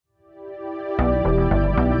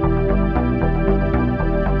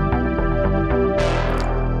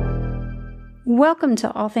Welcome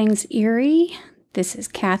to All Things Eerie. This is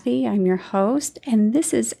Kathy. I'm your host, and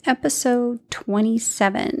this is episode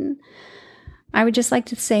 27. I would just like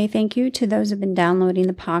to say thank you to those who have been downloading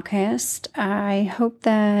the podcast. I hope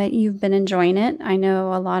that you've been enjoying it. I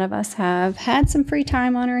know a lot of us have had some free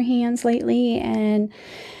time on our hands lately and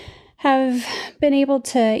have been able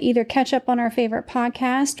to either catch up on our favorite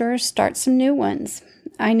podcast or start some new ones.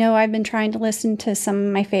 I know I've been trying to listen to some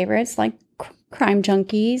of my favorites like Crime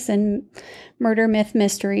Junkies and Murder Myth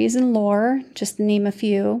Mysteries and Lore, just to name a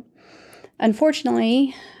few.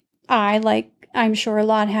 Unfortunately, I'm sure a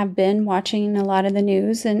lot have been watching a lot of the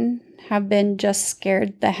news and have been just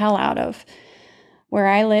scared the hell out of. Where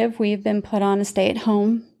I live, we've been put on a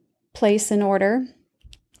stay-at-home place in order,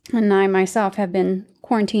 and I myself have been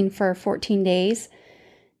quarantined for 14 days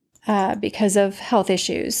because of health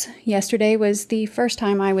issues. Yesterday was the first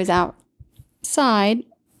time I was outside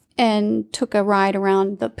and took a ride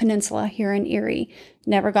around the peninsula here in Erie.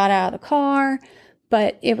 Never got out of the car,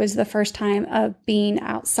 but it was the first time of being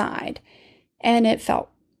outside. And it felt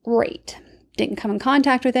great. Didn't come in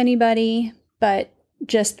contact with anybody, but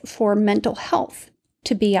just for mental health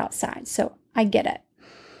to be outside. So I get it.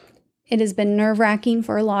 It has been nerve-wracking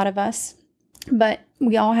for a lot of us, but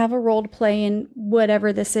we all have a role to play in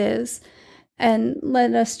whatever this is. And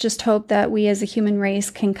let us just hope that we as a human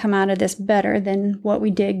race can come out of this better than what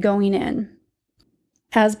we did going in.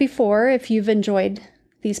 As before, if you've enjoyed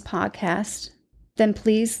these podcasts, then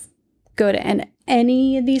please go to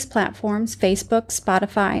any of these platforms, Facebook,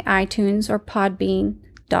 Spotify, iTunes, or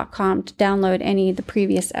Podbean.com to download any of the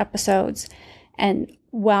previous episodes. And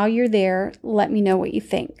while you're there, let me know what you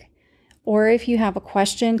think. Or if you have a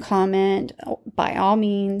question, comment, by all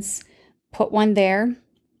means, put one there.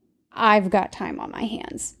 I've got time on my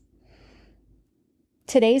hands.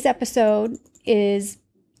 Today's episode is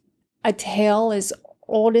a tale as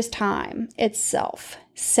old as time itself.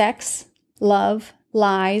 Sex, love,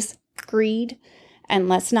 lies, greed, and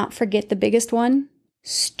let's not forget the biggest one,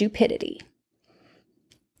 stupidity.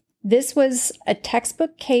 This was a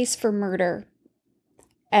textbook case for murder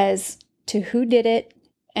as to who did it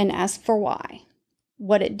and as for why.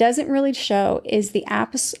 What it doesn't really show is the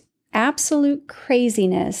absolute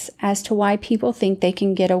craziness as to why people think they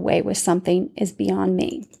can get away with something is beyond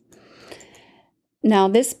me. Now,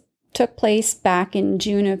 this took place back in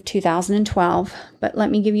June of 2012, but let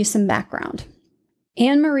me give you some background.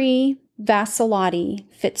 Anne Marie Vassilotti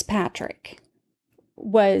Fitzpatrick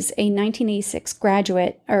was a 1986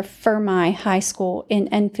 graduate of Fermi High School in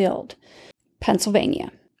Enfield,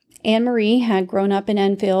 Pennsylvania. Anne Marie had grown up in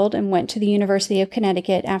Enfield and went to the University of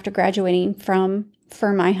Connecticut after graduating from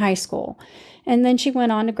Fermi High School. And then she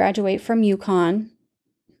went on to graduate from UConn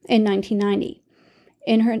in 1990.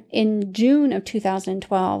 In June of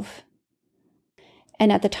 2012,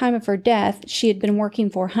 and at the time of her death, she had been working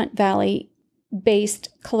for Hunt Valley-based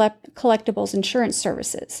collectibles insurance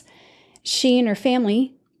services. She and her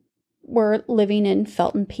family were living in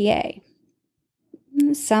Felton, PA.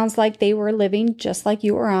 Sounds like they were living just like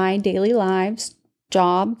you or I, daily lives,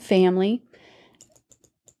 job, family.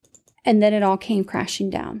 And then it all came crashing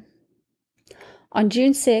down. On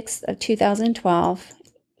June 6th of 2012,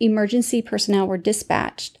 emergency personnel were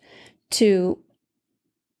dispatched to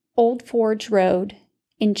Old Forge Road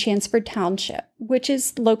in Chanceford Township, which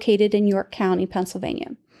is located in York County,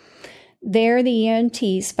 Pennsylvania. There, the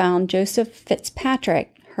EMTs found Joseph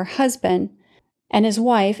Fitzpatrick, her husband, and his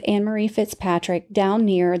wife, Anne Marie Fitzpatrick, down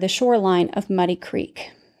near the shoreline of Muddy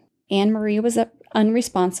Creek. Anne Marie was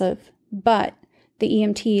unresponsive, but the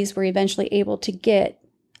EMTs were eventually able to get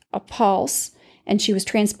a pulse, and she was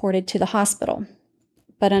transported to the hospital.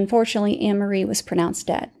 But unfortunately, Anne Marie was pronounced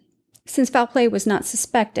dead. Since foul play was not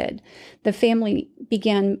suspected, the family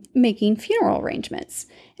began making funeral arrangements,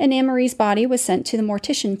 and Anne Marie's body was sent to the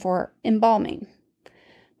mortician for embalming.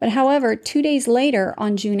 But however, 2 days later,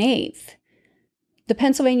 on June 8th, the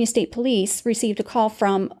Pennsylvania State Police received a call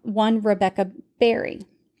from one Rebecca Berry,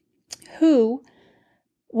 who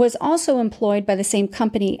was also employed by the same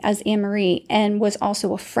company as Anne Marie and was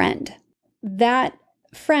also a friend. That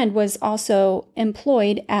friend was also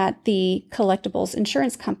employed at the collectibles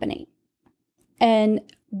insurance company. And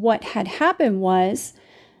what had happened was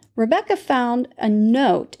Rebecca found a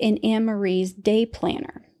note in Anne Marie's day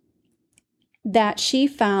planner that she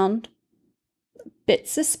found a bit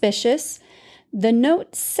suspicious. The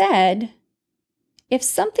note said, "If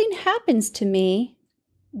something happens to me,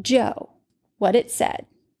 Joe," what it said.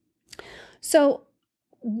 So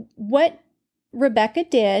what Rebecca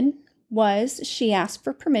did was she asked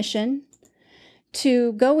for permission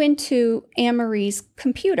to go into Anne Marie's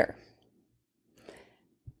computer,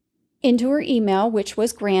 into her email, which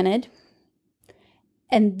was granted,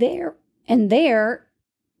 And there,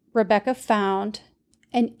 Rebecca found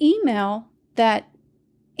an email that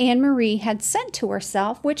Anne Marie had sent to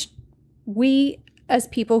herself, which we, as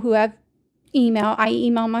people who have email, I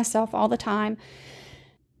email myself all the time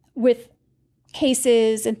with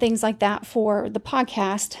cases and things like that for the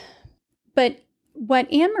podcast. But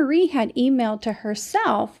what Anne Marie had emailed to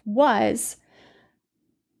herself was,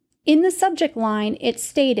 in the subject line, it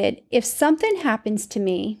stated, "If something happens to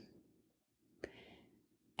me,"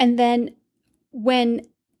 and then when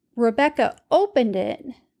Rebecca opened it,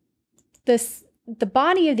 the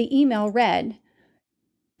body of the email read,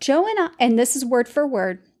 "Joe and I," and this is word for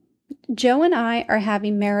word, "Joe and I are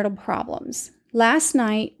having marital problems. Last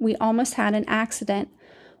night, we almost had an accident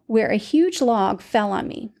where a huge log fell on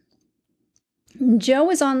me. Joe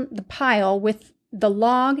was on the pile with the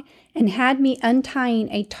log and had me untying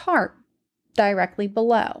a tarp directly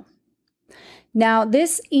below." Now,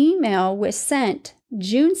 this email was sent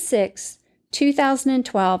June 6,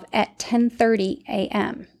 2012 at 10:30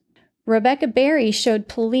 a.m. Rebecca Berry showed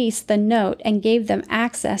police the note and gave them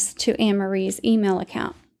access to Anne Marie's email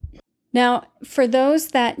account. Now, for those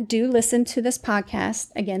that do listen to this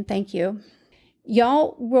podcast, again, thank you.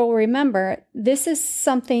 Y'all will remember this is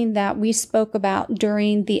something that we spoke about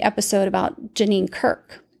during the episode about Janine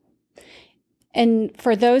Kirk. And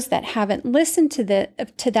for those that haven't listened to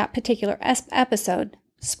that particular episode,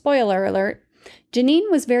 spoiler alert,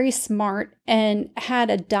 Janine was very smart and had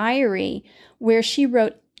a diary where she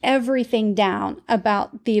wrote everything down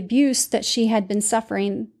about the abuse that she had been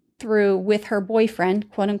suffering through with her boyfriend,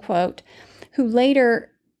 quote unquote, who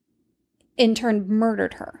later in turn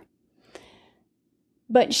murdered her.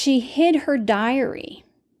 But she hid her diary,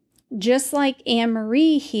 just like Anne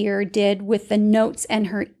Marie here did with the notes and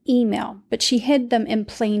her email, but she hid them in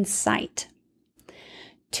plain sight.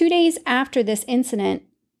 2 days after this incident,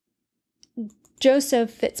 Joseph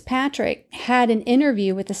Fitzpatrick had an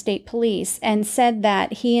interview with the state police and said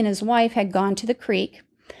that he and his wife had gone to the creek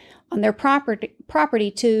on their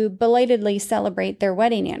property to belatedly celebrate their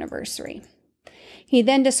wedding anniversary. He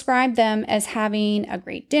then described them as having a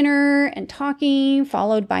great dinner and talking,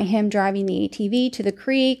 followed by him driving the ATV to the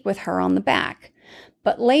creek with her on the back.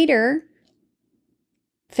 But later,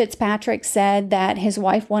 Fitzpatrick said that his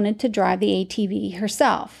wife wanted to drive the ATV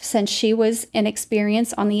herself. Since she was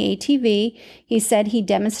inexperienced on the ATV, he said he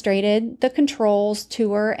demonstrated the controls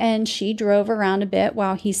to her and she drove around a bit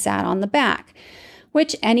while he sat on the back,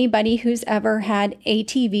 which anybody who's ever had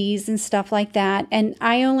ATVs and stuff like that, and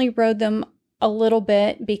I only rode them a little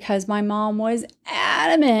bit because my mom was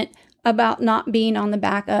adamant about not being on the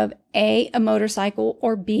back of A, a motorcycle,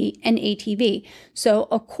 or B, an ATV. So,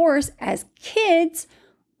 of course, as kids,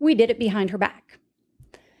 we did it behind her back.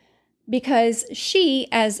 Because she,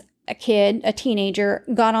 as a kid, a teenager,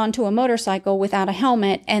 got onto a motorcycle without a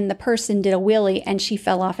helmet and the person did a wheelie and she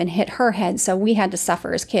fell off and hit her head. So we had to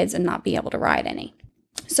suffer as kids and not be able to ride any.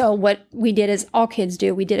 So what we did is all kids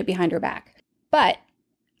do, we did it behind her back. But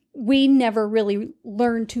we never really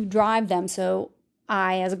learned to drive them. So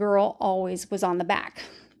I, as a girl, always was on the back.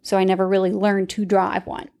 So I never really learned to drive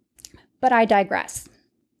one. But I digress.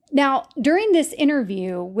 Now, during this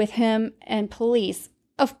interview with him and police,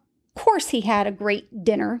 of course he had a great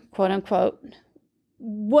dinner, quote unquote.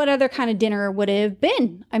 What other kind of dinner would it have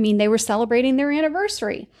been? I mean, they were celebrating their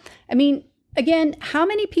anniversary. I mean, again, how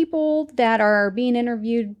many people that are being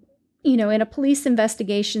interviewed, in a police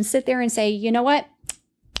investigation sit there and say, you know what?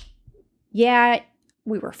 Yeah,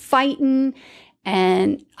 we were fighting.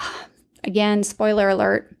 And again, spoiler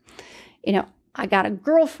alert, I got a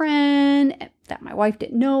girlfriend that my wife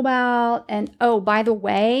didn't know about. And oh, by the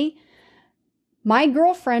way, my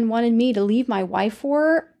girlfriend wanted me to leave my wife for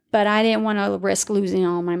her, but I didn't want to risk losing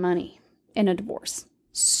all my money in a divorce.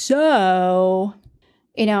 So,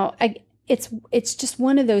 it's just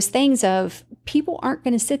one of those things of people aren't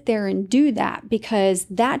going to sit there and do that because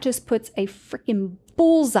that just puts a freaking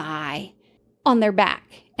bullseye on their back.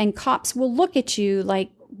 And cops will look at you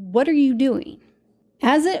like, what are you doing?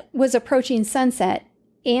 As it was approaching sunset,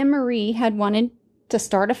 Anne Marie had wanted to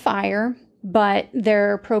start a fire, but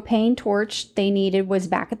their propane torch they needed was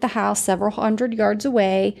back at the house several hundred yards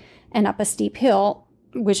away and up a steep hill,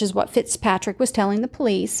 which is what Fitzpatrick was telling the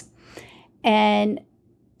police. And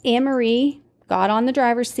Anne Marie got on the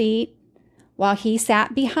driver's seat while he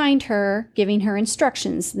sat behind her, giving her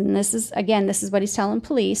instructions. And this is what he's telling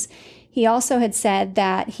police. He also had said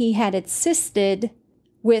that he had assisted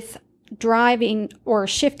with driving or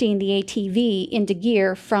shifting the ATV into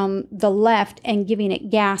gear from the left and giving it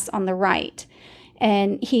gas on the right.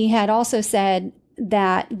 And he had also said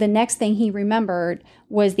that the next thing he remembered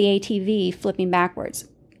was the ATV flipping backwards.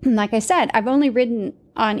 Like I said, I've only ridden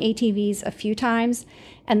on ATVs a few times,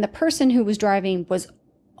 and the person who was driving was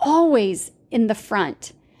always in the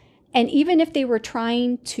front. And even if they were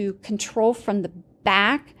trying to control from the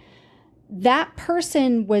back, that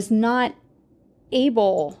person was not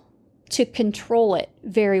able to control it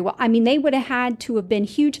very well. I mean, they would have had to have been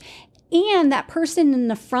huge, and that person in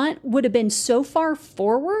the front would have been so far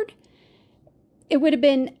forward, it would have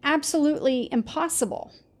been absolutely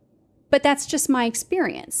impossible. But that's just my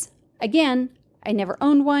experience. Again, I never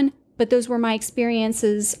owned one, but those were my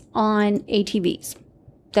experiences on ATVs.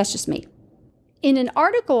 That's just me. In an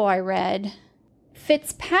article I read,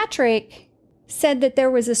 Fitzpatrick said that there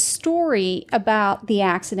was a story about the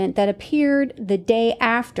accident that appeared the day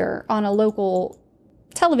after on a local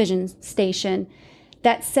television station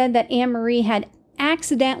that said that Anne Marie had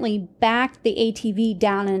accidentally backed the ATV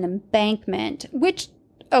down an embankment, which,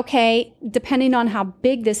 okay, depending on how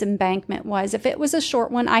big this embankment was. If it was a short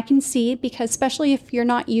one, I can see it, because especially if you're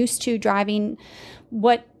not used to driving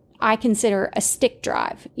what I consider a stick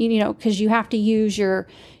drive, because you have to use your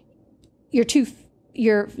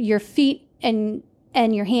feet and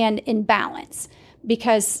your in balance,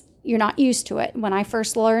 because you're not used to it. When I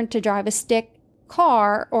first learned to drive a stick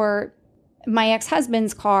car, or my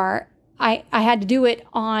ex-husband's car, I had to do it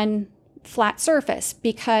on flat surface,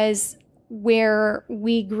 because where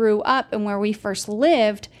we grew up and where we first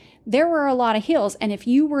lived, there were a lot of hills. And if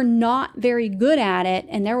you were not very good at it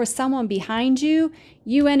and there was someone behind you,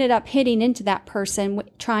 you ended up hitting into that person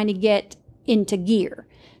trying to get into gear,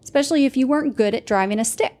 especially if you weren't good at driving a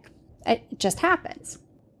stick. It just happens.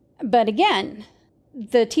 But again,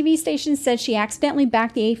 the TV station said she accidentally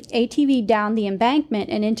backed the ATV down the embankment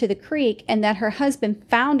and into the creek, and that her husband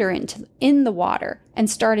found her in the water and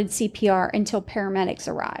started CPR until paramedics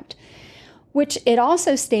arrived, which it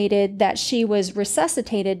also stated that she was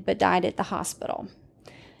resuscitated but died at the hospital.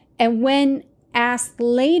 And when asked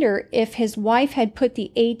later if his wife had put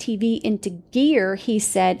the ATV into gear, he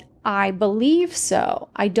said, "I believe so.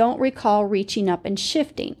 I don't recall reaching up and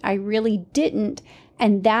shifting. I really didn't.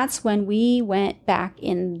 And that's when we went back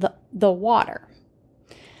in the water."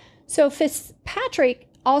 So Fitzpatrick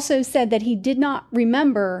also said that he did not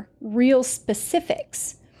remember real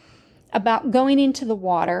specifics about going into the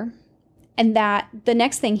water, and that the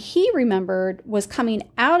next thing he remembered was coming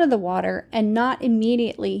out of the water and not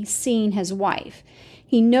immediately seeing his wife.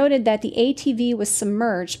 He noted that the ATV was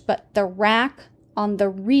submerged, but the rack on the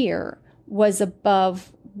rear was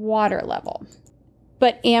above water level.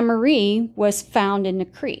 But Anne Marie was found in the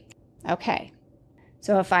creek. Okay,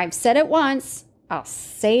 so if I've said it once, I'll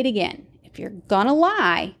say it again. If you're gonna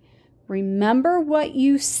lie, remember what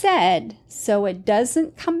you said so it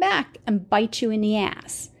doesn't come back and bite you in the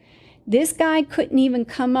ass. This guy couldn't even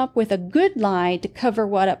come up with a good lie to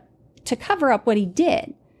cover up what he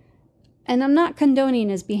did. And I'm not condoning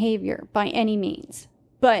his behavior by any means,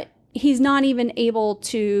 but he's not even able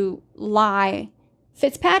to lie.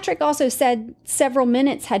 Fitzpatrick also said several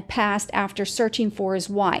minutes had passed after searching for his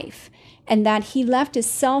wife, and that he left his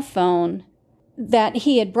cell phone that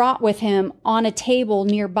he had brought with him on a table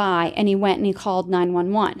nearby, and he went and he called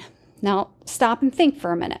 911. Now, stop and think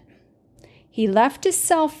for a minute. He left his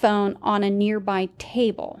cell phone on a nearby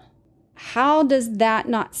table. How does that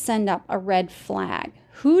not send up a red flag?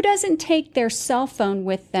 Who doesn't take their cell phone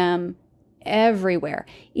with them everywhere,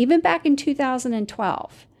 even back in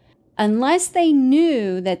 2012? Unless they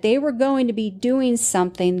knew that they were going to be doing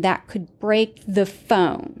something that could break the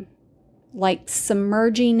phone, like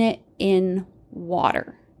submerging it in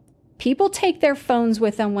water. People take their phones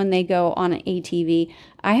with them when they go on an ATV.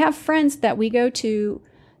 I have friends that we go to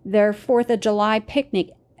their 4th of July picnic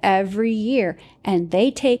every year, and they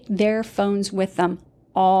take their phones with them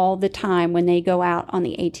all the time when they go out on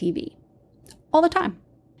the ATV. All the time.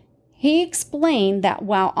 He explained that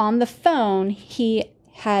while on the phone, he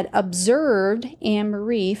had observed Anne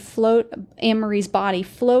Marie's body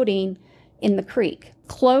floating in the creek,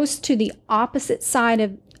 close to the opposite side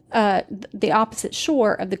of the opposite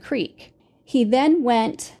shore of the creek. He then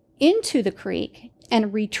went into the creek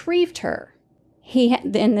and retrieved her.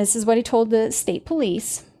 And this is what he told the state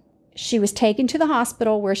police. She was taken to the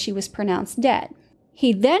hospital where she was pronounced dead.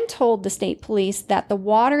 He then told the state police that the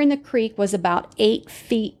water in the creek was about 8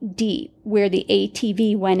 feet deep where the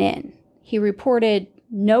ATV went in. He reported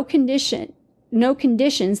no conditions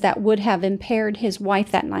that would have impaired his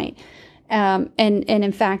wife that night. And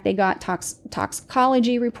in fact, they got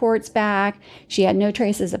toxicology reports back. She had no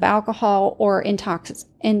traces of alcohol or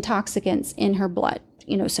intoxicants in her blood.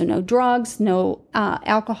 So no drugs, no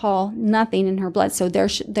alcohol, nothing in her blood. So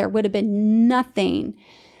there would have been nothing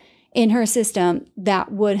in her system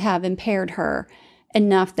that would have impaired her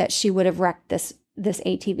enough that she would have wrecked this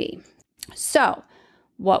ATV. So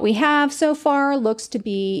what we have so far looks to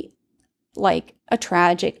be like a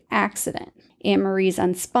tragic accident. Anne Marie's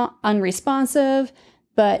unresponsive,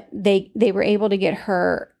 but they were able to get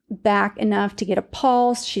her back enough to get a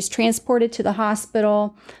pulse. She's transported to the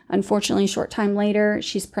hospital. Unfortunately, a short time later,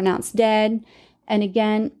 she's pronounced dead. And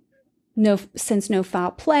again, since no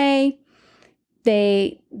foul play,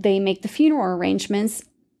 they make the funeral arrangements.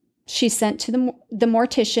 She's sent to the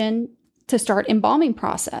mortician to start embalming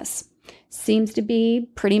process. Seems to be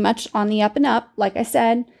pretty much on the up and up. Like I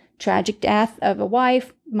said, tragic death of a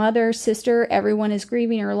wife, mother, sister, everyone is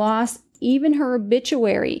grieving her loss. Even her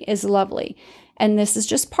obituary is lovely. And this is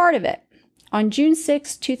just part of it. On June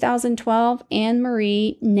 6, 2012, Anne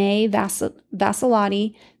Marie née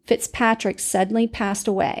Vassilotti Fitzpatrick suddenly passed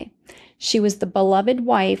away. She was the beloved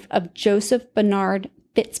wife of Joseph Bernard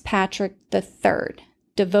Fitzpatrick III,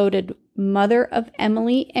 devoted mother of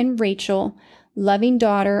Emily and Rachel, loving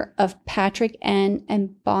daughter of Patrick N.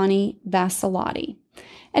 and Bonnie Vassilotti.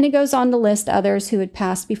 And it goes on to list others who had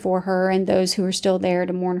passed before her and those who are still there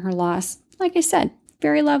to mourn her loss. Like I said,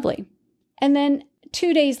 very lovely. And then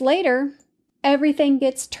 2 days later, everything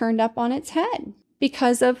gets turned up on its head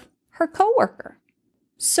because of her coworker.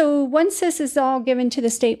 So once this is all given to the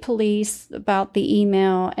state police about the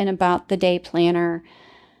email and about the day planner,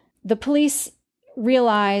 the police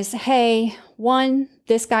realize, hey, 1,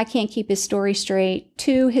 this guy can't keep his story straight.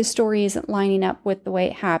 2, his story isn't lining up with the way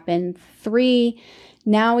it happened. 3,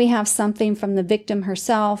 now we have something from the victim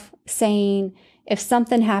herself saying, if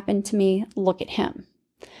something happened to me, look at him.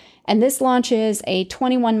 And this launches a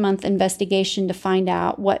 21-month investigation to find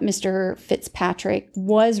out what Mr. Fitzpatrick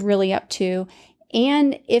was really up to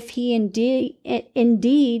and if he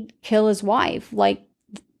indeed killed his wife, like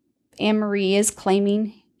Anne Marie is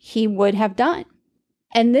claiming he would have done.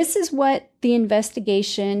 And this is what the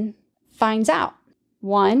investigation finds out.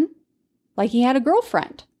 1, like he had a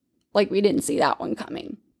girlfriend. Like we didn't see that one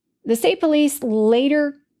coming. The state police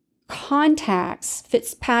later contacts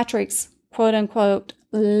Fitzpatrick's quote-unquote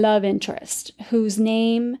love interest, whose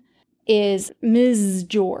name is Ms.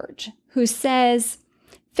 George, who says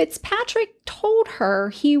Fitzpatrick told her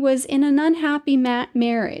he was in an unhappy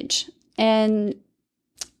marriage. And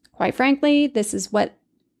quite frankly, this is what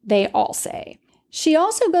they all say. She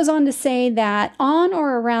also goes on to say that on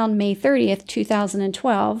or around May 30th,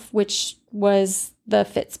 2012, which was the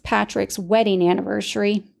Fitzpatrick's wedding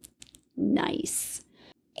anniversary, nice,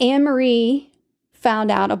 Anne Marie found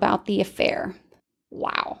out about the affair.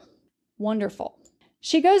 Wow. Wonderful.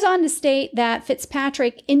 She goes on to state that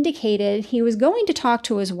Fitzpatrick indicated he was going to talk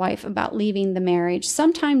to his wife about leaving the marriage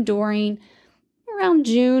sometime during around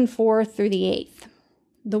June 4th through the 8th.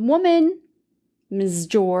 The woman, Ms.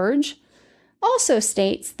 George, also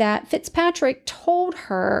states that Fitzpatrick told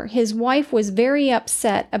her his wife was very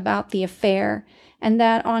upset about the affair and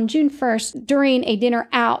that on June 1st, during a dinner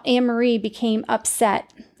out, Anne Marie became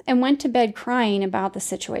upset and went to bed crying about the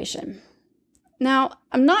situation. Now,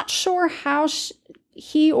 I'm not sure how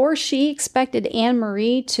he or she expected Anne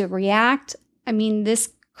Marie to react. I mean,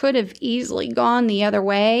 this could have easily gone the other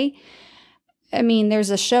way. I mean, there's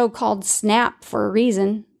a show called Snap for a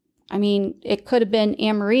reason. I mean, it could have been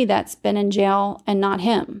Anne Marie that's been in jail and not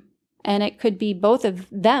him. And it could be both of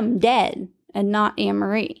them dead and not Anne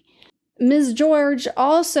Marie. Ms. George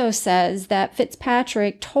also says that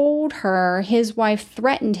Fitzpatrick told her his wife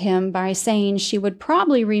threatened him by saying she would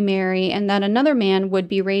probably remarry and that another man would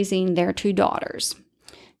be raising their 2 daughters.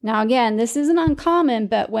 Now, again, this isn't uncommon,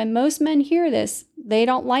 but when most men hear this, they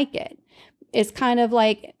don't like it. It's kind of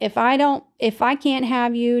like, if I can't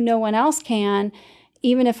have you, no one else can,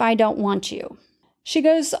 even if I don't want you. She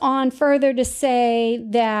goes on further to say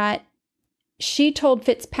that she told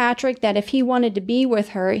Fitzpatrick that if he wanted to be with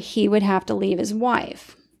her, he would have to leave his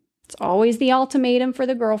wife. It's always the ultimatum for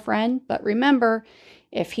the girlfriend, but remember,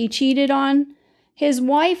 if he cheated on his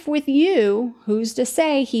wife with you, who's to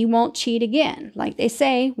say he won't cheat again? Like they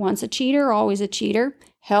say, once a cheater, always a cheater.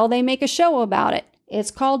 Hell, they make a show about it.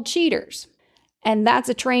 It's called Cheaters. And that's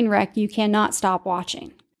a train wreck you cannot stop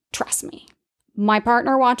watching. Trust me. My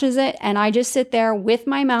partner watches it, and I just sit there with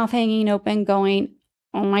my mouth hanging open going,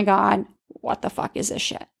 oh my God, what the fuck is this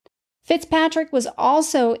shit? Fitzpatrick was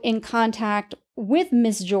also in contact with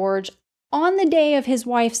Miss George on the day of his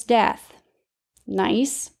wife's death.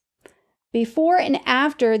 Nice. Before and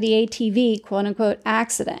after the ATV quote-unquote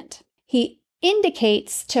accident. He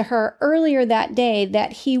indicates to her earlier that day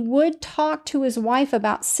that he would talk to his wife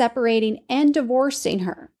about separating and divorcing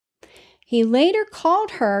her. He later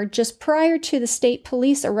called her just prior to the state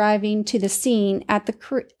police arriving to the scene at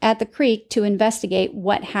the creek to investigate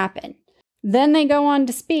what happened. Then they go on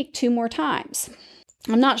to speak 2 more times.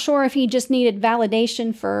 I'm not sure if he just needed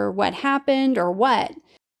validation for what happened or what.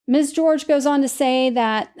 Ms. George goes on to say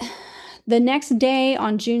that the next day,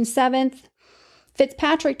 on June 7th,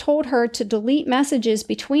 Fitzpatrick told her to delete messages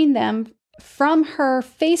between them from her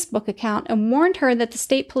Facebook account and warned her that the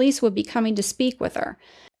state police would be coming to speak with her.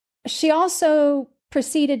 She also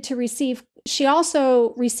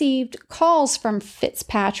received calls from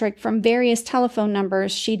Fitzpatrick from various telephone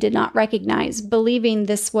numbers she did not recognize, believing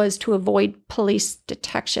this was to avoid police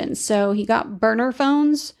detection. So he got burner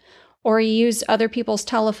phones or he used other people's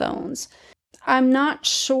telephones. I'm not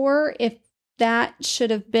sure if that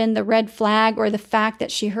should have been the red flag or the fact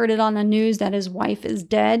that she heard it on the news that his wife is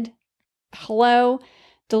dead. Hello,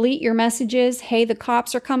 delete your messages. Hey, the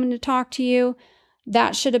cops are coming to talk to you.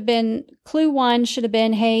 That should have been, clue 1 should have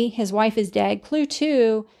been, hey, his wife is dead. Clue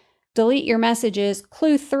 2, delete your messages.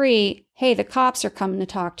 Clue 3, hey, the cops are coming to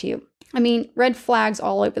talk to you. I mean, red flags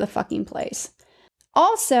all over the fucking place.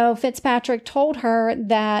 Also, Fitzpatrick told her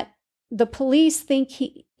that the police think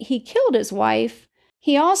he killed his wife.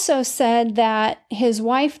 He also said that his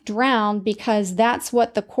wife drowned because that's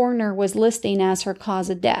what the coroner was listing as her cause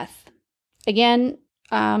of death. Again,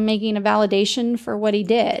 making a validation for what he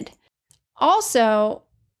did. Also,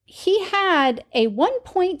 he had a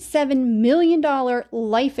 $1.7 million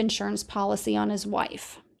life insurance policy on his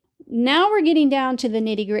wife. Now we're getting down to the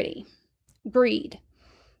nitty-gritty. Greed.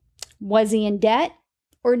 Was he in debt?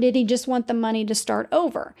 Or did he just want the money to start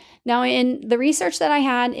over? Now, in the research that I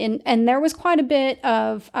had, and there was quite a bit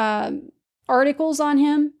of articles on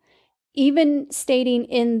him, even stating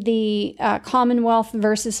in the Commonwealth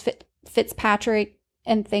versus Fitzpatrick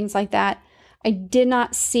and things like that, I did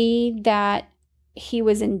not see that he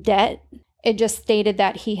was in debt. It just stated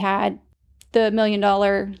that he had the $1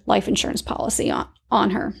 million life insurance policy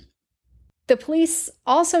on her. The police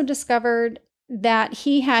also discovered that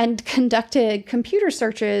he had conducted computer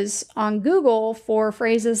searches on Google for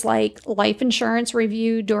phrases like life insurance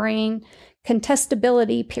review during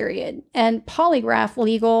contestability period and polygraph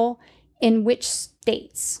legal in which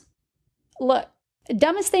states. Look, the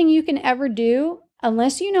dumbest thing you can ever do,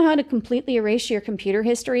 unless you know how to completely erase your computer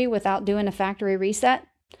history without doing a factory reset,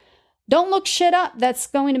 don't look shit up that's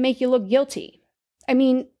going to make you look guilty. I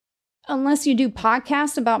mean, unless you do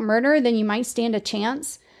podcasts about murder, then you might stand a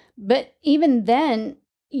chance. But even then,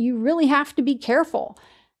 you really have to be careful.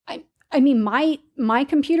 I mean, my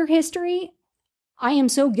computer history, I am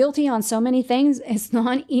so guilty on so many things, it's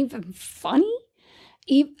not even funny.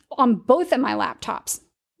 On both of my laptops,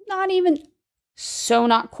 not even so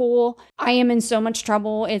not cool. I am in so much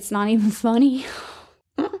trouble, it's not even funny.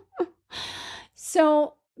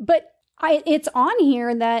 So, but it's on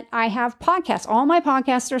here that I have podcasts. All my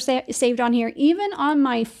podcasts are saved on here, even on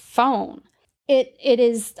my phone.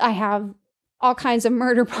 I have all kinds of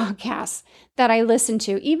murder podcasts that I listen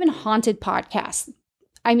to, even haunted podcasts.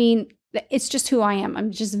 I mean, it's just who I am.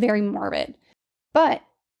 I'm just very morbid. But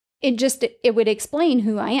it would explain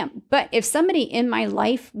who I am. But if somebody in my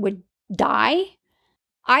life would die,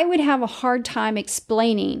 I would have a hard time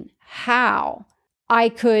explaining how I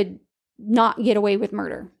could not get away with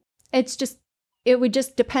murder. It would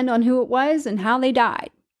just depend on who it was and how they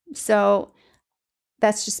died. So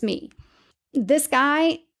that's just me. This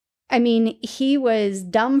guy, I mean, he was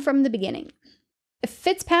dumb from the beginning.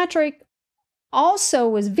 Fitzpatrick also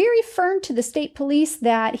was very firm to the state police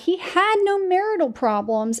that he had no marital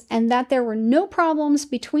problems and that there were no problems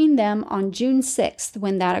between them on June 6th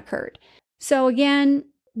when that occurred. So again,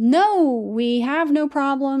 no, we have no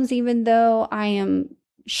problems, even though I am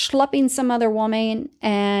schlepping some other woman.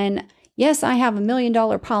 And yes, I have $1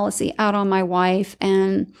 million policy out on my wife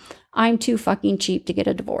and I'm too fucking cheap to get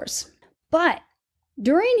a divorce. But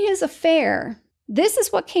during his affair, this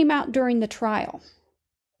is what came out during the trial.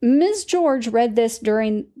 Ms. George read this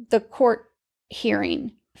during the court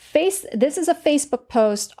hearing. This is a Facebook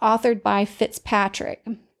post authored by Fitzpatrick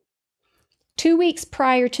 2 weeks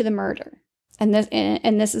prior to the murder. And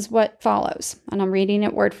this is what follows. And I'm reading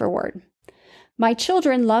it word for word. My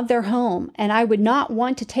children love their home, and I would not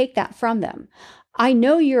want to take that from them. I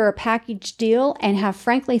know you're a package deal and have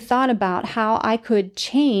frankly thought about how I could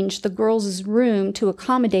change the girls' room to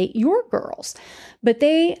accommodate your girls, but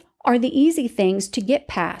they are the easy things to get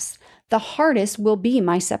past. The hardest will be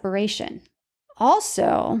my separation.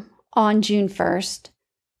 Also, on June 1st,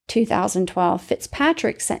 2012,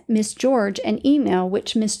 Fitzpatrick sent Miss George an email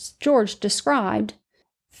which Miss George described.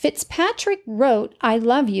 Fitzpatrick wrote, "I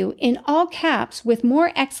love you," in all caps with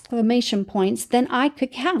more exclamation points than I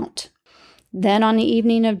could count. Then on the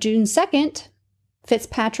evening of June 2nd,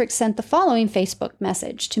 Fitzpatrick sent the following Facebook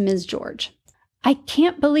message to Ms. George. I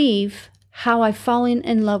can't believe how I've fallen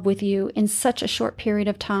in love with you in such a short period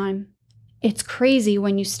of time. It's crazy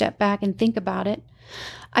when you step back and think about it.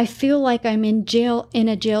 I feel like I'm in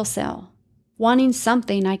a jail cell, wanting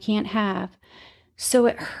something I can't have. So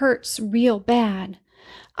it hurts real bad.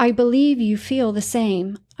 I believe you feel the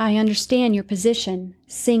same. I understand your position.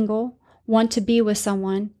 Single, want to be with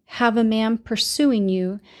someone, have a man pursuing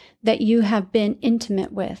you that you have been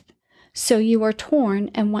intimate with. So you are torn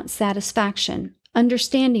and want satisfaction.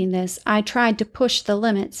 Understanding this, I tried to push the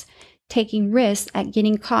limits, taking risks at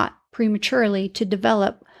getting caught prematurely to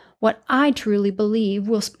develop what I truly believe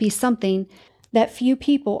will be something that few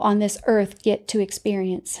people on this earth get to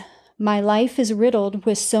experience. My life is riddled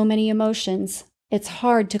with so many emotions. It's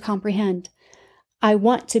hard to comprehend. I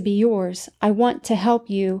want to be yours. I want to help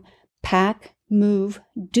you pack, move,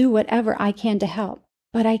 do whatever I can to help,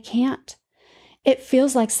 but I can't. It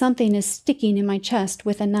feels like something is sticking in my chest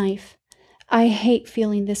with a knife. I hate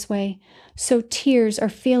feeling this way, so tears are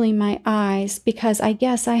filling my eyes because I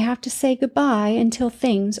guess I have to say goodbye until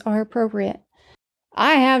things are appropriate.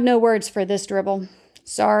 I have no words for this dribble.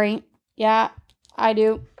 Sorry. Yeah, I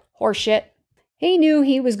do. Horseshit. He knew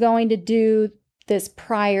he was going to do this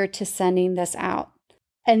prior to sending this out.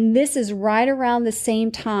 And this is right around the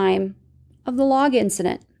same time of the log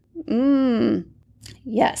incident.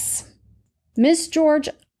 Yes. Miss George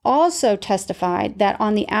also testified that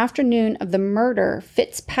on the afternoon of the murder,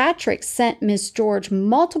 Fitzpatrick sent Miss George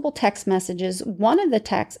multiple text messages. One of the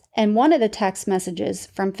text messages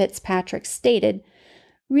from Fitzpatrick stated,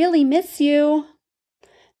 "Really miss you."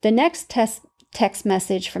 The next text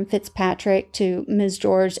message from Fitzpatrick to Ms.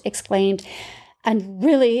 George exclaimed, "And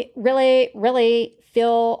really, really, really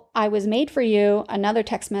feel I was made for you." Another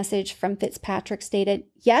text message from Fitzpatrick stated,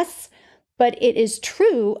 "Yes, but it is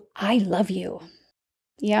true. I love you."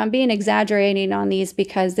 Yeah, I'm being exaggerating on these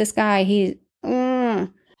because this guy,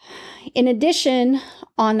 In addition,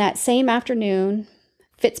 on that same afternoon,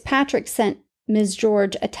 Fitzpatrick sent Ms.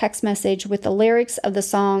 George a text message with the lyrics of the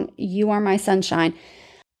song, "You Are My Sunshine."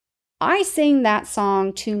 I sing that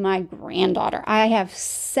song to my granddaughter. I have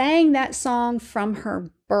sang that song from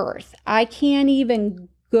her birth. I can't even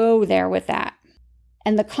go there with that.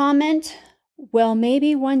 And the comment, "Well,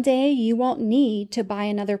 maybe one day you won't need to buy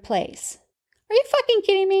another place." Are you fucking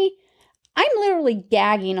kidding me? I'm literally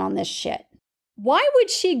gagging on this shit. Why would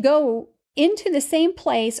she go into the same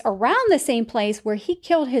place, around the same place where he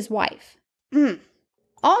killed his wife?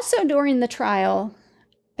 Also during the trial,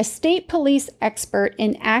 a state police expert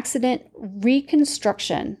in accident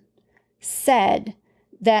reconstruction said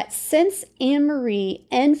that since Anne Marie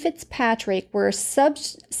and Fitzpatrick were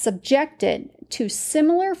subjected to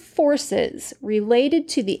similar forces related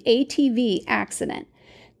to the ATV accident,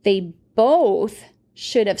 they both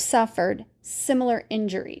should have suffered similar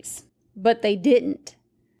injuries, but they didn't.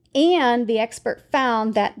 And the expert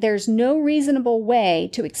found that there's no reasonable way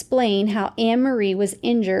to explain how Anne Marie was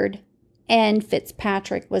injured and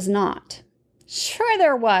Fitzpatrick was not. Sure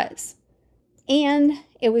there was. And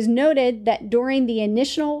it was noted that during the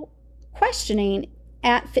initial questioning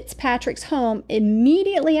at Fitzpatrick's home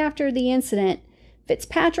immediately after the incident,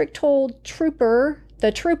 Fitzpatrick told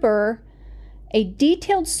the trooper, a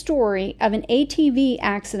detailed story of an ATV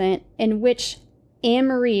accident in which Anne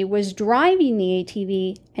Marie was driving the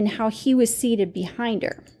ATV and how he was seated behind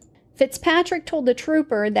her. Fitzpatrick told the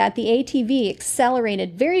trooper that the ATV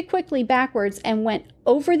accelerated very quickly backwards and went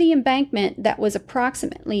over the embankment that was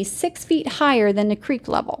approximately 6 feet higher than the creek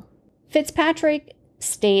level. Fitzpatrick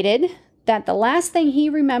stated that the last thing he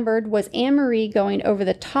remembered was Anne Marie going over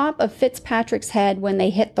the top of Fitzpatrick's head when they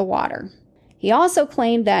hit the water. He also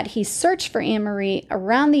claimed that he searched for Anne Marie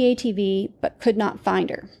around the ATV but could not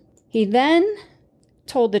find her. He then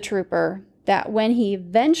told the trooper that when he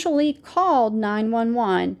eventually called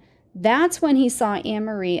 911, that's when he saw Anne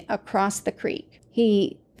Marie across the creek.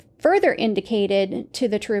 He further indicated to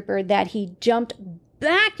the trooper that he jumped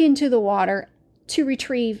back into the water to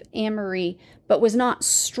retrieve Anne Marie, but was not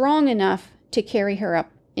strong enough to carry her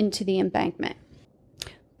up into the embankment.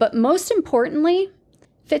 But most importantly,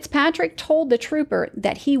 Fitzpatrick told the trooper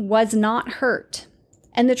that he was not hurt.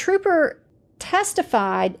 And the trooper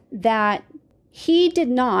testified that he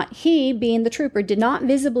being the trooper, did not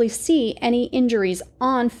visibly see any injuries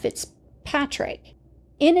on Fitzpatrick.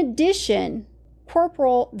 In addition,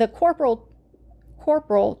 the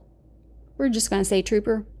corporal, we're just going to say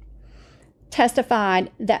trooper, testified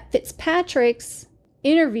that Fitzpatrick's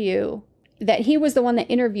interview, that he was the one that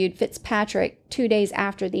interviewed Fitzpatrick 2 days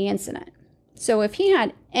after the incident. So if he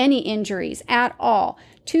had any injuries at all,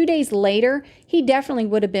 2 days later, he definitely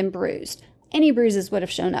would have been bruised. Any bruises would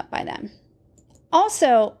have shown up by then.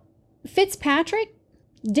 Also, Fitzpatrick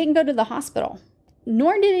didn't go to the hospital,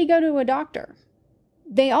 nor did he go to a doctor.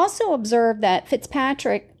 They also observed that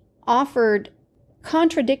Fitzpatrick offered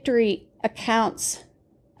contradictory accounts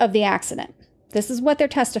of the accident. This is what they're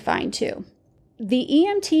testifying to. The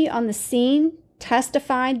EMT on the scene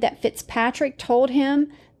testified that Fitzpatrick told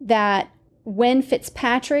him that when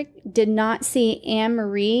Fitzpatrick did not see Anne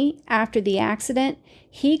Marie after the accident,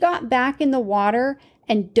 he got back in the water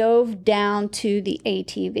and dove down to the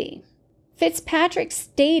ATV. Fitzpatrick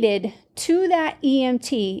stated to that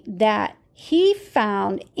EMT that he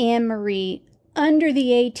found Anne Marie under the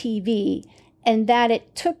ATV and that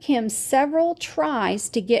it took him several tries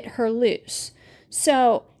to get her loose.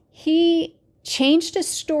 So he changed his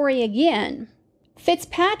story again.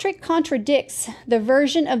 Fitzpatrick contradicts the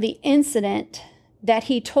version of the incident that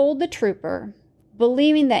he told the trooper,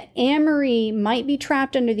 believing that Anne Marie might be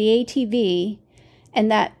trapped under the ATV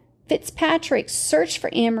and that Fitzpatrick searched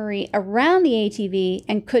for Anne Marie around the ATV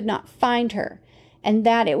and could not find her, and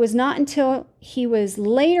that it was not until he was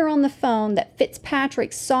later on the phone that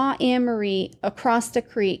Fitzpatrick saw Anne Marie across the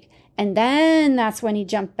creek, and then that's when he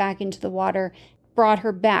jumped back into the water, brought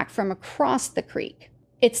her back from across the creek.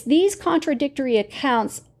 It's these contradictory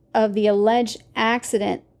accounts of the alleged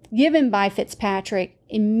accident given by Fitzpatrick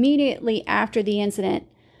immediately after the incident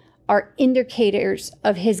are indicators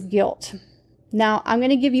of his guilt. Now, I'm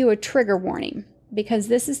going to give you a trigger warning because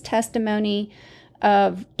this is testimony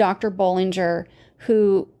of Dr. Bollinger,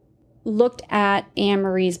 who looked at Anne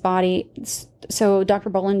Marie's body. So Dr.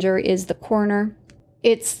 Bollinger is the coroner.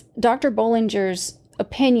 It's Dr. Bollinger's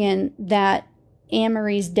opinion that Anne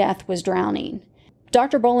Marie's death was drowning.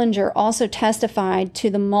 Dr. Bollinger also testified to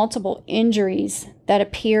the multiple injuries that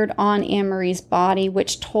appeared on Anne Marie's body,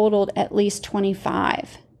 which totaled at least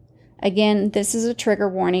 25. Again, this is a trigger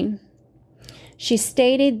warning. She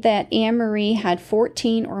stated that Anne Marie had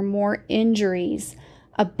 14 or more injuries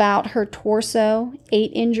about her torso,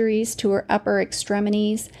 8 injuries to her upper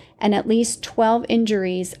extremities, and at least 12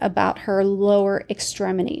 injuries about her lower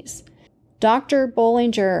extremities. Dr.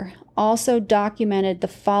 Bollinger also documented the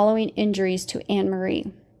following injuries to Anne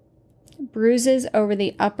Marie: bruises over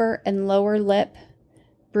the upper and lower lip,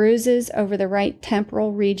 bruises over the right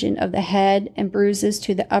temporal region of the head, and bruises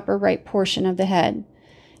to the upper right portion of the head,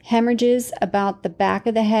 hemorrhages about the back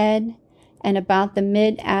of the head and about the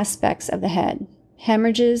mid aspects of the head,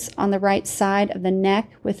 hemorrhages on the right side of the neck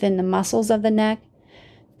within the muscles of the neck,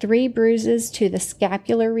 3 bruises to the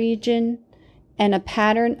scapular region, and a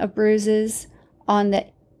pattern of bruises on the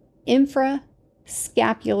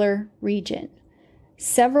infrascapular region,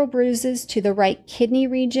 several bruises to the right kidney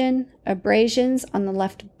region, abrasions on the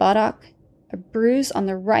left buttock, a bruise on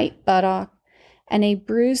the right buttock, and a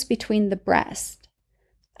bruise between the breasts,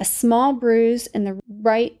 a small bruise in the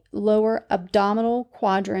right lower abdominal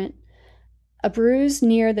quadrant, a bruise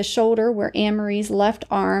near the shoulder where Anne Marie's left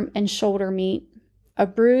arm and shoulder meet, a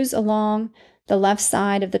bruise along the left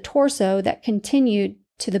side of the torso that continued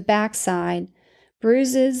to the back side,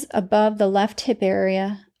 bruises above the left hip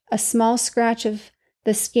area, a small scratch of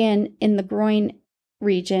the skin in the groin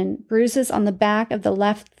region, bruises on the back of the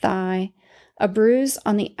left thigh, a bruise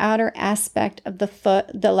on the outer aspect of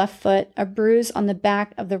the left foot, a bruise on the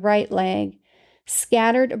back of the right leg,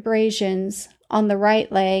 scattered abrasions on the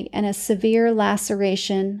right leg, and a severe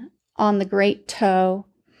laceration on the great toe,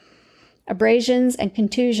 abrasions and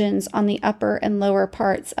contusions on the upper and lower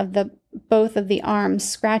parts of both of the arms,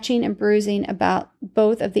 scratching and bruising about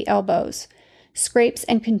both of the elbows, scrapes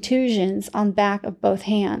and contusions on back of both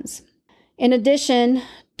hands. In addition,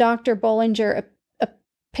 Dr. Bollinger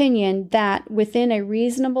opinion that within a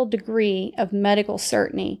reasonable degree of medical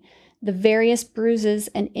certainty, the various bruises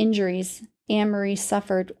and injuries Anne Marie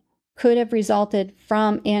suffered could have resulted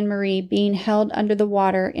from Anne Marie being held under the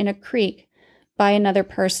water in a creek by another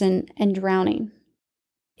person and drowning.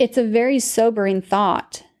 It's a very sobering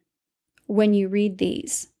thought when you read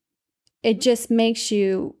these. It just makes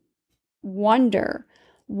you wonder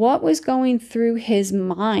what was going through his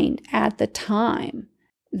mind at the time.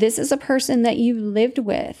 This is a person that you lived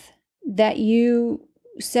with, that you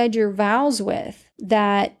said your vows with,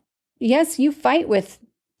 that, yes, you fight with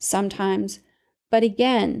sometimes, but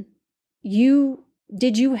again,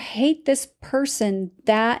 did you hate this person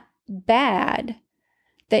that bad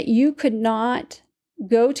that you could not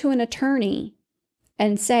go to an attorney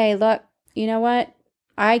and say, look, you know what?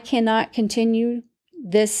 I cannot continue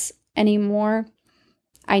this anymore.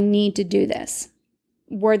 I need to do this.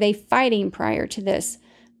 Were they fighting prior to this?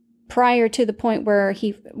 Prior to the point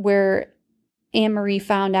where Anne Marie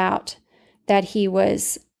found out that he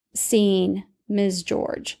was seeing Ms.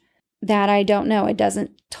 George? That I don't know. It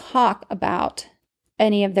doesn't talk about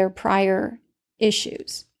any of their prior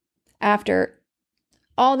issues. After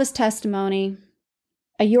all this testimony,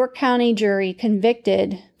 a York County jury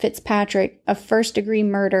convicted Fitzpatrick of first-degree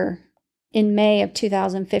murder in May of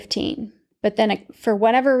 2015. But then, for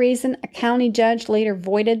whatever reason, a county judge later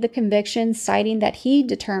voided the conviction, citing that he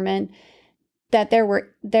determined that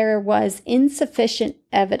there was insufficient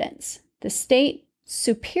evidence. The state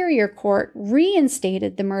Superior Court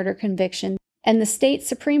reinstated the murder conviction, and the state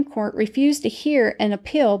Supreme Court refused to hear an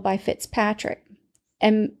appeal by Fitzpatrick.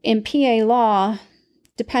 And in PA law,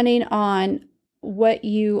 depending on what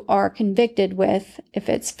you are convicted with, if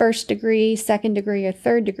it's first degree, second degree, or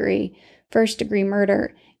third degree, first degree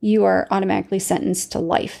murder, you are automatically sentenced to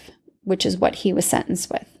life, which is what he was sentenced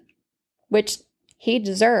with, which he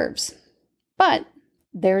deserves. But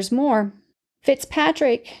there's more.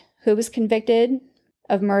 Fitzpatrick, who was convicted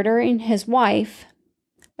of murdering his wife,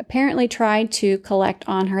 apparently tried to collect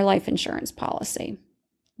on her life insurance policy.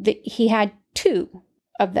 He had 2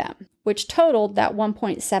 of them, which totaled that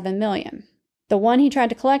 $1.7 million. The one he tried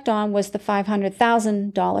to collect on was the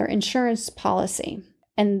 $500,000 insurance policy,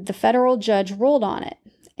 and the federal judge ruled on it.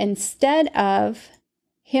 Instead of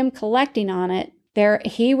him collecting on it,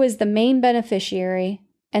 he was the main beneficiary,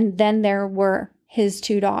 and then there were his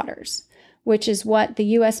 2 daughters, which is what the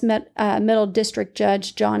U.S. Middle District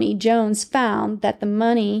Judge John E. Jones found, that the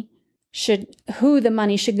money should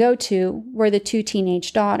go to were the 2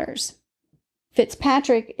 teenage daughters.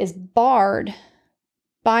 Fitzpatrick is barred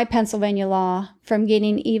by Pennsylvania law from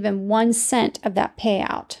getting even 1 cent of that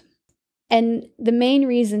payout. And the main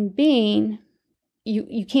reason being,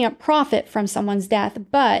 you can't profit from someone's death,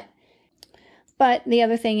 but the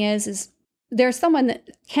other thing is there's someone that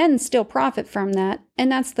can still profit from that,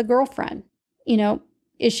 and that's the girlfriend.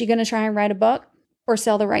 Is she going to try and write a book or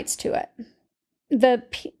sell the rights to it?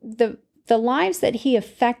 The lives that he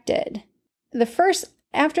affected,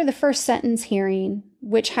 after the first sentence hearing,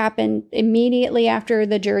 which happened immediately after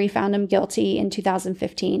the jury found him guilty in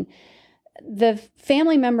 2015, the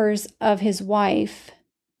family members of his wife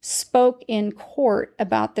spoke in court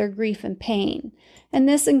about their grief and pain. And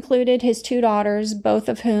this included his 2 daughters, both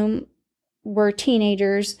of whom were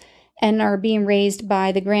teenagers and are being raised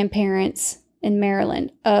by the grandparents in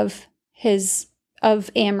Maryland of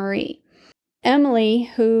Anne Marie.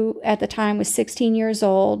 Emily, who at the time was 16 years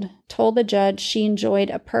old, told the judge she enjoyed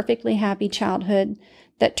a perfectly happy childhood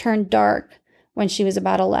that turned dark when she was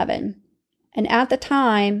about 11. And at the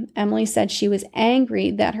time, Emily said she was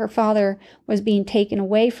angry that her father was being taken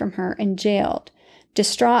away from her and jailed,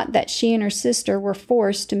 distraught that she and her sister were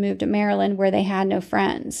forced to move to Maryland where they had no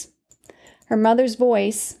friends. Her mother's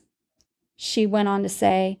voice, she went on to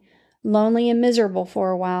say, lonely and miserable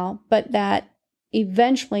for a while, but that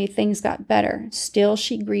eventually things got better. Still,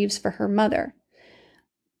 she grieves for her mother.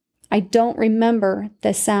 I don't remember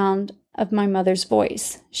the sound of my mother's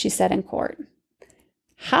voice, she said in court.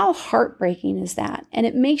 How heartbreaking is that? And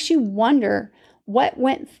it makes you wonder what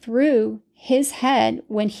went through his head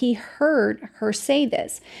when he heard her say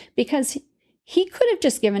this, because he could have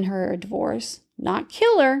just given her a divorce, not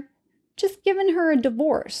kill her, just given her a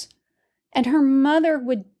divorce, and her mother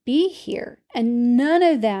would be here, and none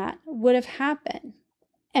of that would have happened.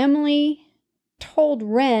 Emily told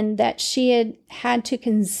Wren that she had to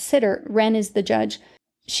consider, Wren is the judge,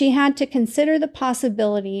 she had to consider the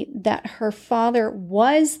possibility that her father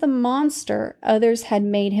was the monster others had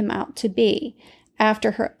made him out to be.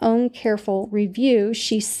 After her own careful review,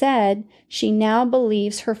 she said she now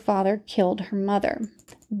believes her father killed her mother.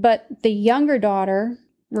 But the younger daughter,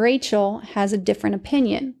 Rachel, has a different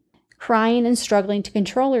opinion. Crying and struggling to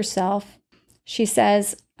control herself, she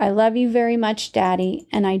says, I love you very much, Daddy,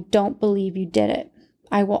 and I don't believe you did it.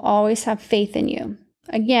 I will always have faith in you.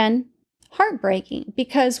 Again, heartbreaking,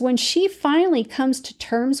 because when she finally comes to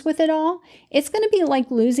terms with it all, it's going to be like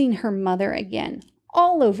losing her mother again,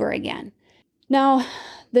 all over again. Now,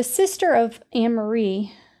 the sister of Anne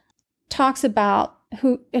Marie talks about,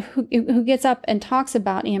 who gets up and talks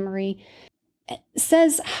about Anne Marie,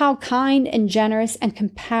 says how kind and generous and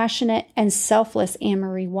compassionate and selfless Anne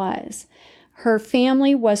Marie was. Her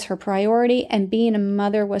family was her priority, and being a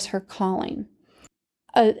mother was her calling.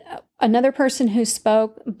 Another person who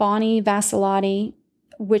spoke, Bonnie Vassilotti,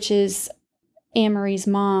 which is Anne Marie's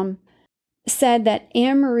mom, said that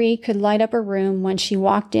Anne Marie could light up a room when she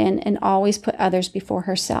walked in and always put others before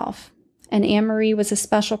herself. And Anne Marie was a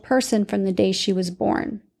special person from the day she was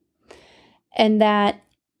born. And that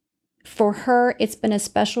for her, it's been a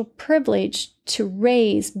special privilege to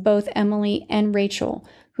raise both Emily and Rachel,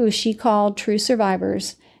 who she called true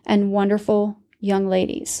survivors and wonderful young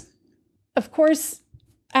ladies. Of course,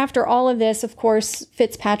 after all of this,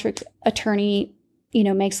 Fitzpatrick's attorney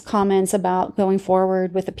makes comments about going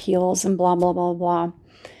forward with appeals and blah, blah, blah, blah.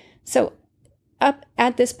 So up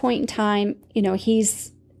at this point in time,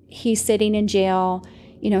 he's sitting in jail.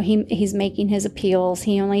 He's making his appeals.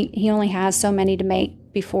 He only has so many to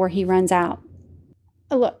make before he runs out.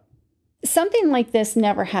 Look, something like this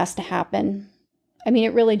never has to happen. I mean,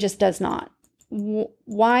 it really just does not.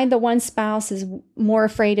 Why the one spouse is more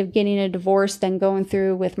afraid of getting a divorce than going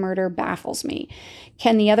through with murder baffles me.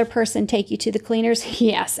 Can the other person take you to the cleaners?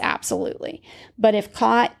 Yes, absolutely. But if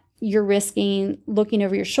caught, you're risking looking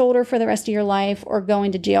over your shoulder for the rest of your life or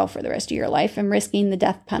going to jail for the rest of your life and risking the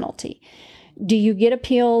death penalty. Do you get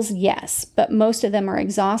appeals? Yes, but most of them are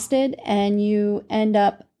exhausted and you end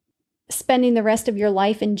up spending the rest of your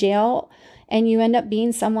life in jail and you end up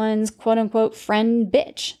being someone's quote unquote friend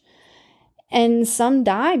bitch. And some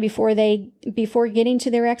die before getting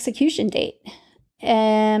to their execution date.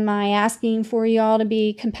 Am I asking for y'all to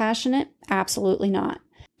be compassionate? Absolutely not.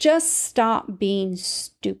 Just stop being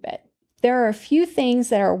stupid. There are a few things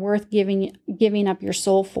that are worth giving up your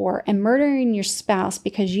soul for, and murdering your spouse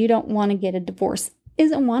because you don't want to get a divorce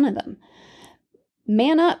isn't one of them.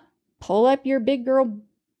 Man up, pull up your big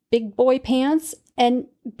boy pants, and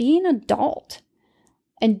be an adult.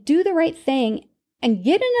 And do the right thing, and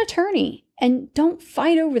get an attorney, and don't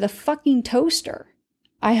fight over the fucking toaster.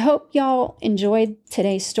 I hope y'all enjoyed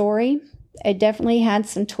today's story. It definitely had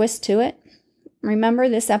some twist to it. Remember,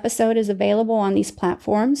 this episode is available on these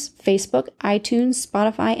platforms: Facebook, iTunes,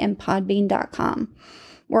 Spotify, and Podbean.com.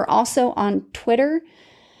 We're also on Twitter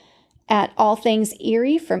at All Things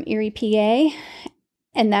Erie from Erie, PA,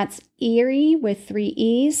 and that's Erie with 3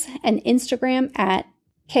 E's, and Instagram at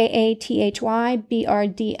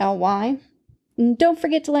KATHYBRDLY. And don't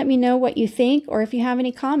forget to let me know what you think or if you have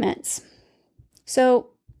any comments. So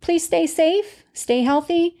please stay safe, stay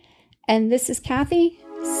healthy, and this is Kathy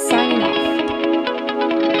signing off.